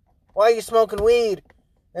 Why are you smoking weed?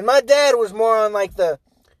 And my dad was more on like if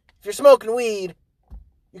you're smoking weed,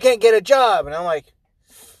 you can't get a job. And I'm like,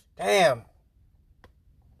 damn,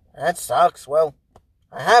 that sucks. Well,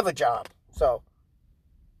 I have a job. So,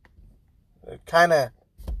 kind of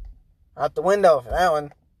out the window for that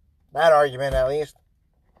one. That argument, at least.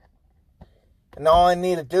 And all I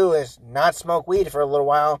need to do is not smoke weed for a little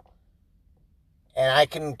while, and I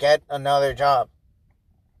can get another job.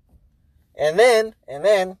 And then,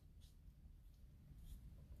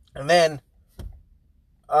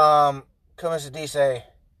 como se dice,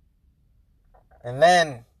 and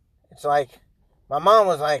then, it's like, my mom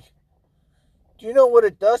was like, do you know what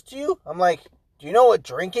it does to you? I'm like, do you know what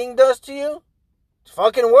drinking does to you? It's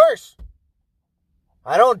fucking worse.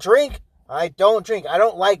 I don't drink. I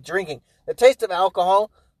don't like drinking. The taste of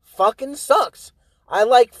alcohol fucking sucks. I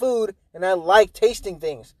like food and I like tasting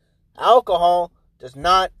things. Alcohol does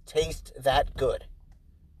not taste that good.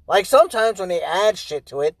 Like sometimes when they add shit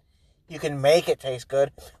to it, you can make it taste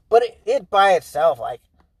good. But it by itself, like,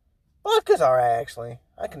 vodka's alright actually.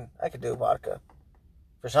 I can do vodka.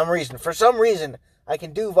 For some reason, I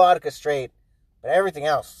can do vodka straight. But everything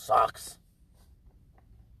else sucks.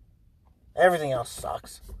 Everything else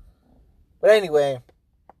sucks. But anyway.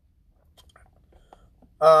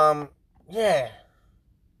 Yeah.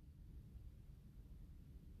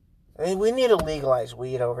 I mean, we need to legalize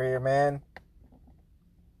weed over here, man.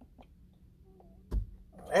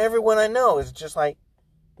 Everyone I know is just like,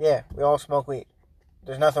 yeah, we all smoke weed.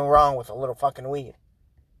 There's nothing wrong with a little fucking weed.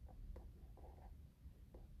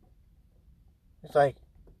 It's like,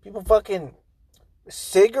 people fucking...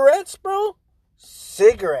 Cigarettes, bro?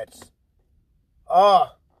 Cigarettes.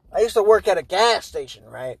 Oh, I used to work at a gas station,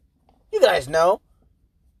 right? You guys know.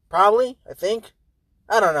 Probably, I think.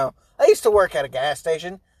 I don't know. I used to work at a gas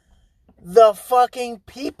station. The fucking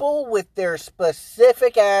people with their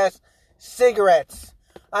specific ass cigarettes.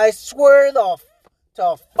 I swear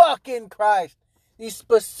to fucking Christ. These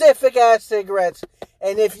specific ass cigarettes.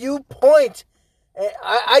 And if you point...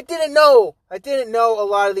 I didn't know a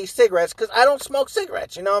lot of these cigarettes because I don't smoke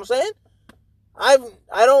cigarettes, you know what I'm saying?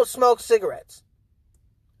 I don't smoke cigarettes.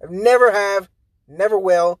 I never have, never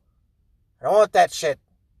will. I don't want that shit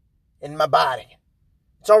in my body.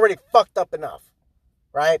 It's already fucked up enough,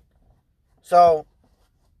 right? So,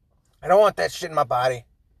 I don't want that shit in my body.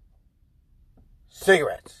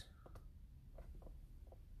 Cigarettes.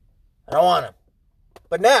 I don't want them.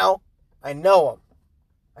 But now, I know them.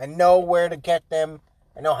 I know where to get them.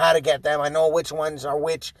 I know how to get them. I know which ones are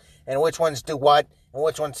which, and which ones do what, and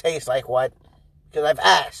which ones taste like what. Because I've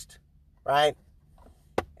asked, right?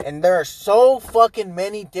 And there are so fucking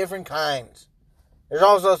many different kinds. There's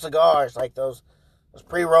also cigars, like those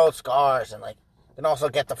pre-rolled cigars, and like, you can also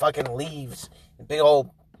get the fucking leaves and big old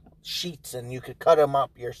sheets, and you could cut them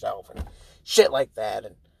up yourself, and shit like that,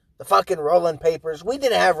 and the fucking rolling papers. We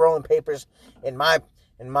didn't have rolling papers in my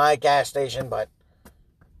in my gas station, but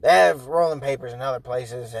they have rolling papers in other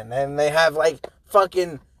places, and then they have, like,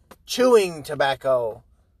 fucking chewing tobacco.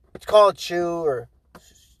 It's called chew or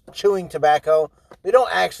chewing tobacco. They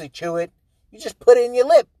don't actually chew it. You just put it in your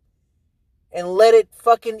lip and let it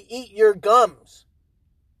fucking eat your gums.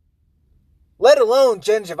 Let alone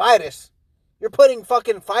gingivitis. You're putting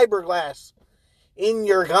fucking fiberglass in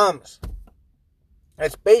your gums.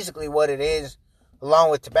 That's basically what it is,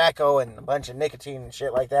 along with tobacco and a bunch of nicotine and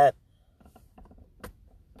shit like that.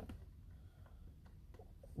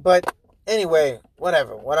 But anyway,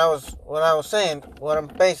 whatever. What I'm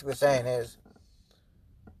basically saying is,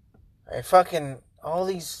 all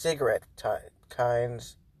these cigarette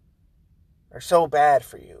kinds are so bad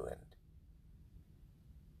for you, and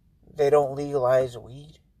they don't legalize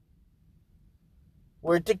weed.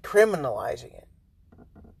 We're decriminalizing it.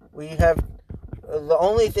 We have the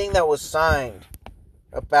only thing that was signed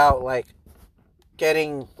about, like,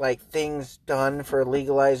 getting, like, things done for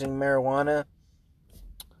legalizing marijuana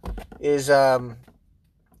is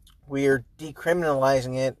we're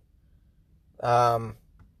decriminalizing it.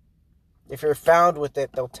 If you're found with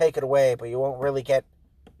it, they'll take it away, but you won't really get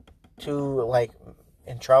too, like,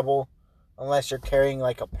 in trouble unless you're carrying,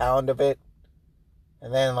 like, a pound of it.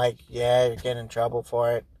 And then, like, yeah, you're getting in trouble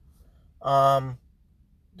for it.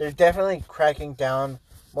 They're definitely cracking down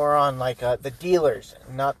more on, like, the dealers,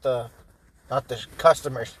 not the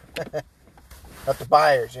customers, not the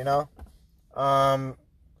buyers, you know.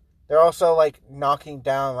 They're also, like, knocking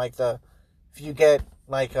down, like, if you get,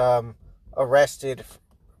 like, arrested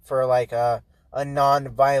for, like, a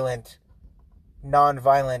non-violent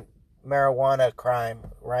marijuana crime,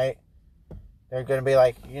 right? They're gonna be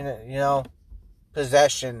like, you know,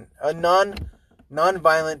 possession, a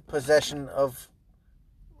non-violent possession of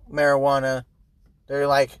marijuana. They're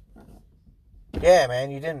like, yeah,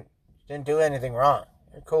 man, you didn't do anything wrong.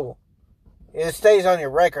 You're cool. It stays on your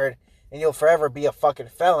record, and you'll forever be a fucking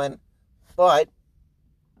felon, but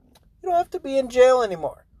you don't have to be in jail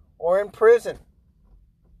anymore or in prison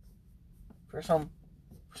for some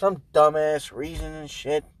dumbass reason and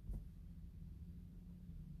shit.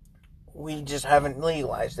 We just haven't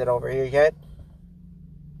legalized it over here yet.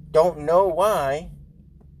 Don't know why.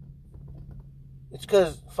 It's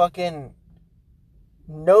because fucking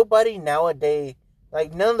nobody nowadays,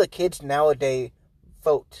 like, none of the kids nowadays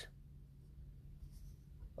vote.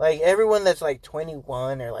 Like, everyone that's, like,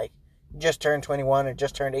 21 or, like, just turned 21 or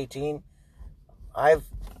just turned 18,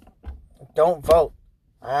 don't vote.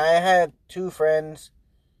 I had 2 friends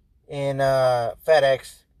in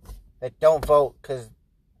FedEx that don't vote because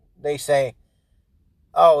they say,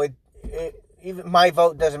 oh, even my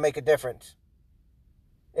vote doesn't make a difference.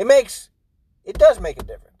 It does make a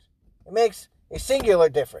difference. It makes a singular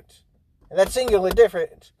difference. And that singular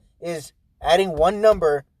difference is adding one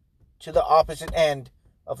number to the opposite end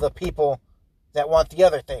of the people that want the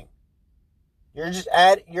other thing. You're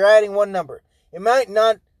adding one number. It might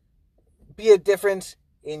not be a difference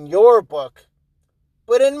in your book,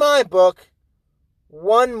 but in my book,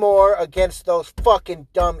 one more against those fucking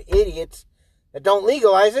dumb idiots that don't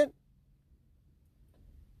legalize it.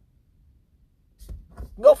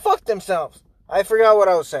 Go fuck themselves. I forgot what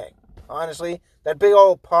I was saying. Honestly, that big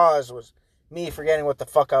old pause was me forgetting what the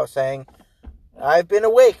fuck I was saying. I've been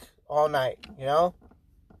awake all night, you know?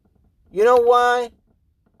 You know why?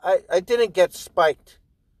 I didn't get spiked.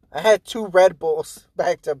 I had 2 Red Bulls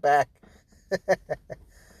back to back.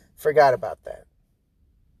 Forgot about that,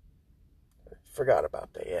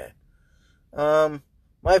 yeah.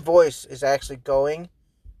 My voice is actually going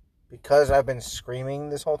because I've been screaming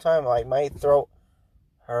this whole time. Like, my throat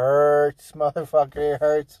hurts, motherfucker, it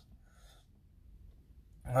hurts.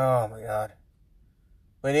 Oh my god.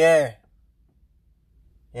 But yeah.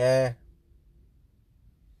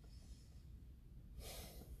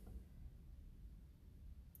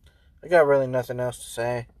 I got really nothing else to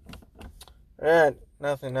say.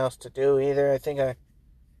 Nothing else to do either. I think I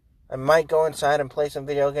might go inside and play some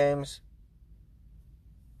video games.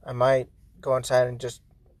 I might go inside and just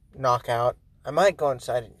knock out. I might go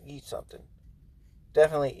inside and eat something.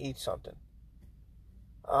 Definitely eat something.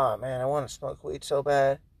 Oh man, I want to smoke weed so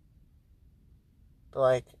bad.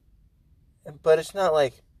 But it's not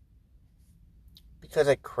like because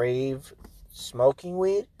I crave smoking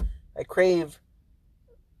weed. I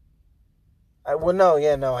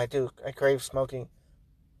do. I crave smoking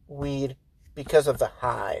weed because of the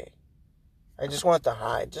high. I just want the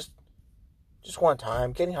high. Just one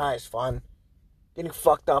time. Getting high is fun. Getting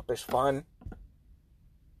fucked up is fun.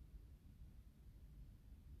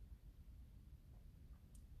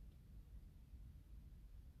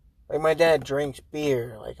 Like, my dad drinks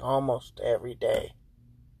beer, like, almost every day.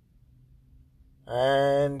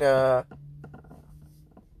 And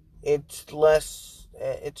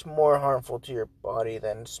it's more harmful to your body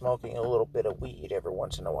than smoking a little bit of weed every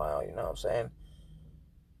once in a while, you know what I'm saying?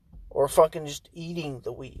 Or fucking just eating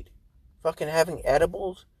the weed. Fucking having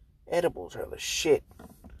edibles? Edibles are the shit.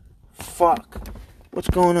 Fuck. What's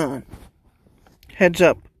going on? Heads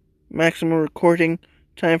up. Maximum recording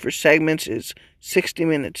time for segments is 60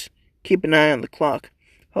 minutes. Keep an eye on the clock.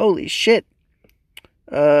 Holy shit.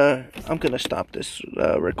 I'm gonna stop this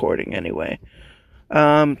recording anyway.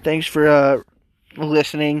 Thanks for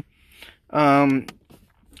listening.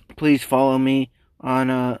 Please follow me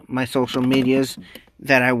on my social medias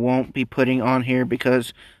that I won't be putting on here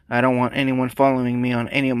because I don't want anyone following me on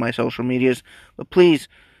any of my social medias. But please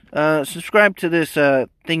subscribe to this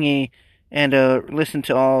thingy and listen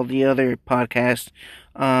to all the other podcasts.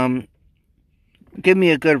 Give me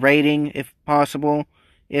a good rating if possible.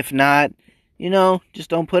 If not, just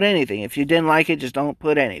don't put anything. If you didn't like it, just don't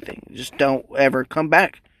put anything. Just don't ever come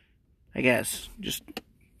back, I guess. Just,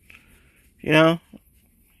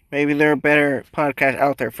 maybe there are better podcasts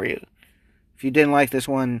out there for you. If you didn't like this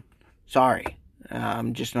one, sorry.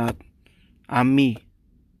 I'm me.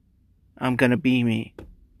 I'm gonna be me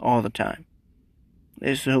all the time.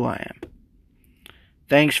 This is who I am.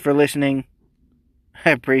 Thanks for listening.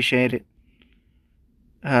 I appreciate it.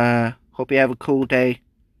 Hope you have a cool day.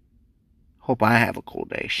 Hope I have a cool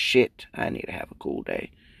day. Shit, I need to have a cool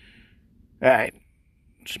day. Alright.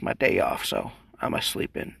 It's my day off, so I'm gonna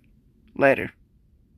sleep in. Later.